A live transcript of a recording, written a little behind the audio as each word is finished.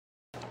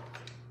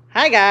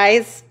Hi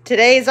guys,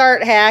 today's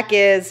art hack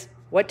is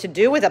what to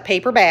do with a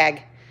paper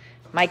bag.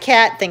 My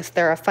cat thinks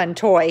they're a fun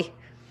toy,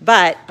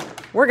 but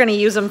we're gonna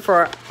use them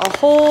for a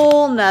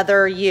whole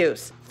nother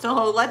use.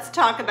 So let's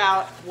talk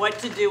about what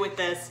to do with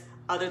this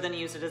other than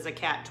use it as a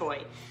cat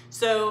toy.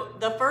 So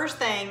the first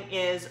thing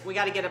is we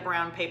gotta get a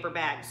brown paper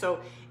bag.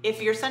 So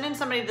if you're sending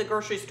somebody to the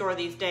grocery store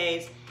these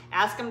days,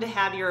 ask them to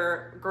have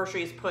your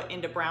groceries put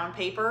into brown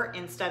paper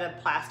instead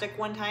of plastic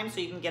one time so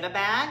you can get a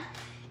bag.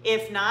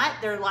 If not,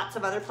 there are lots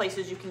of other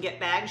places you can get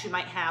bags. You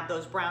might have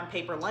those brown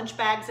paper lunch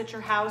bags at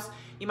your house.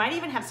 You might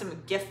even have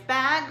some gift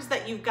bags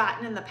that you've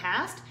gotten in the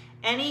past.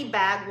 Any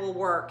bag will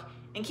work.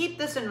 And keep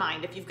this in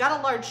mind, if you've got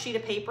a large sheet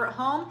of paper at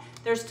home,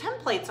 there's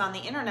templates on the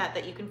internet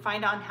that you can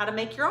find on how to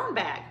make your own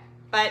bag.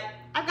 But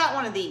I've got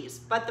one of these.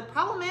 But the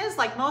problem is,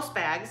 like most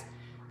bags,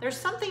 there's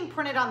something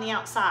printed on the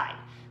outside.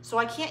 So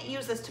I can't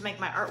use this to make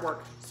my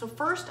artwork. So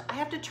first, I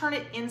have to turn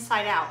it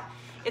inside out.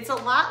 It's a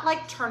lot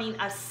like turning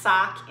a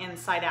sock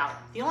inside out.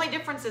 The only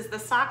difference is the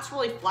sock's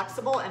really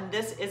flexible and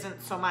this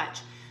isn't so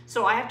much.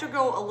 So I have to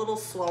go a little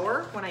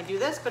slower when I do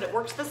this, but it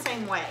works the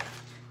same way.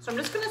 So I'm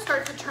just gonna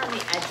start to turn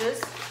the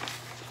edges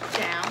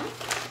down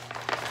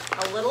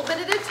a little bit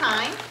at a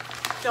time.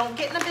 Don't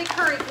get in a big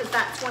hurry because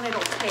that's when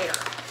it'll tear.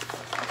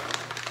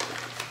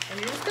 And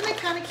you're just gonna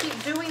kind of keep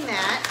doing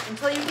that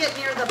until you get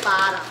near the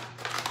bottom.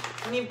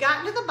 When you've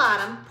gotten to the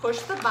bottom, push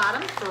the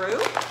bottom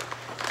through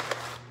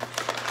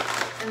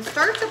and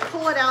start to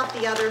pull it out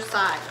the other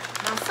side.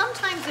 Now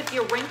sometimes if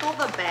you wrinkle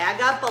the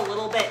bag up a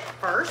little bit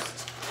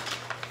first,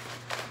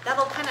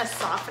 that'll kind of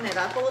soften it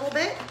up a little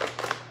bit.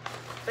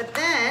 But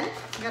then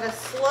you gotta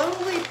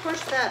slowly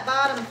push that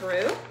bottom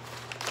through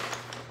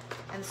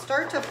and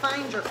start to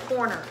find your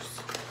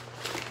corners.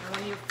 And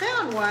when you've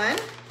found one,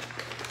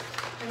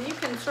 then you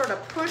can sort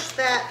of push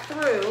that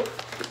through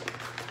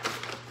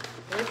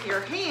with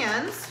your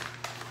hands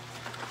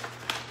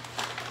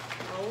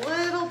a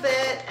little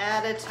bit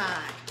at a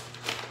time.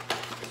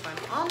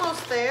 I'm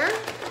almost there.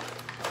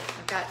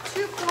 I've got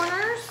two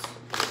corners.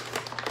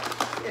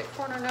 Get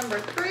corner number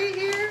 3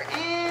 here,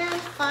 and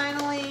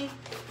finally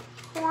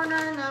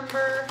corner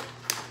number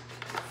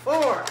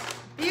 4.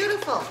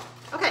 Beautiful.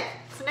 Okay,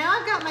 so now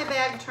I've got my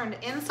bag turned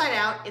inside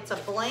out. It's a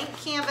blank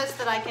canvas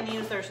that I can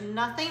use. There's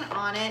nothing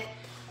on it.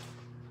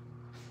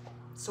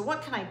 So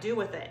what can I do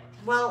with it?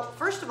 Well,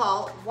 first of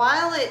all,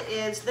 while it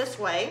is this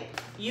way,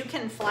 you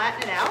can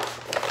flatten it out,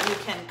 you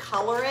can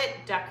color it,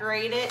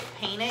 decorate it,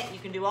 paint it. You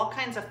can do all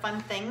kinds of fun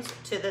things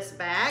to this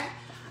bag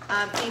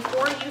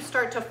before you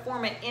start to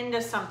form it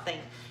into something.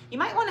 You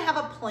might want to have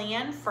a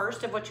plan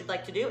first of what you'd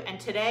like to do. And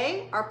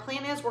today, our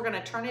plan is we're going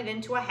to turn it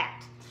into a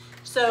hat.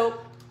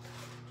 So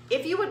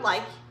if you would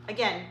like,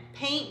 again,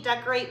 paint,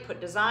 decorate, put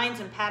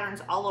designs and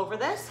patterns all over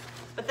this.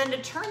 But then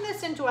to turn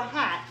this into a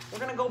hat, we're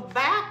gonna go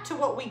back to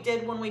what we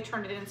did when we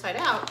turned it inside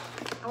out,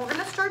 and we're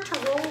gonna start to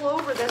roll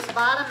over this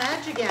bottom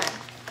edge again.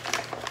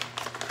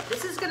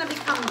 This is gonna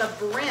become the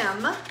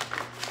brim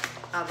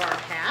of our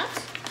hat.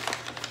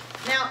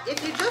 Now,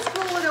 if you just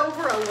roll it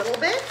over a little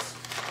bit,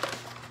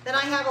 then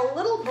I have a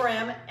little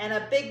brim and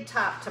a big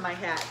top to my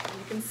hat. And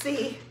you can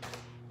see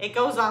it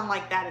goes on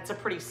like that. It's a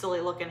pretty silly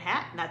looking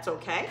hat, and that's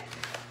okay.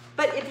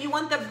 But if you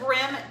want the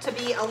brim to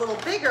be a little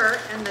bigger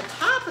and the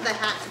top of the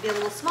hat to be a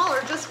little smaller,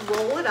 just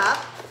roll it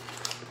up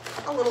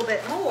a little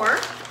bit more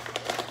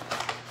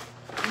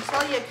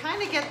until you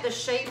kind of get the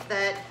shape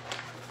that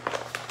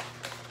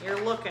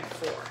you're looking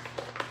for.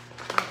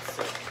 Let's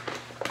see.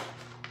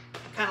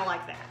 Kind of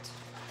like that.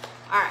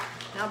 All right,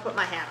 now I'll put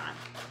my hat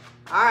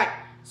on. All right,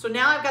 so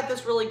now I've got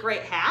this really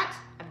great hat.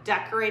 I've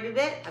decorated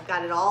it. I've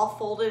got it all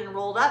folded and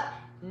rolled up.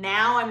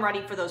 Now I'm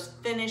ready for those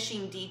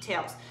finishing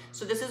details.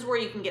 So this is where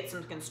you can get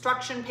some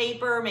construction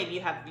paper, maybe you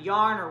have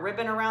yarn or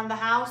ribbon around the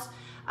house.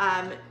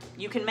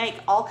 You can make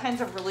all kinds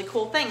of really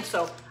cool things.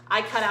 So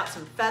I cut out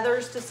some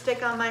feathers to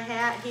stick on my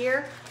hat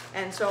here,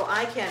 and so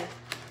I can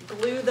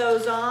glue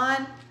those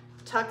on,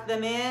 tuck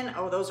them in.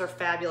 Oh, those are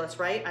fabulous,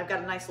 right? I've got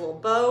a nice little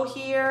bow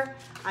here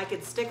I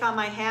could stick on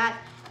my hat.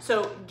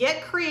 So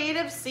get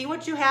creative, see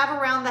what you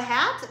have around the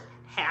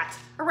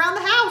around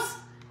the house.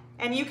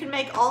 And you can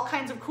make all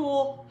kinds of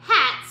cool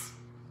hats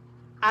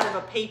out of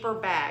a paper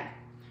bag.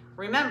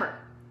 Remember,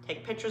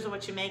 take pictures of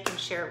what you make and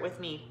share it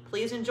with me.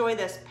 Please enjoy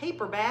this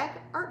paper bag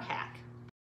art hack.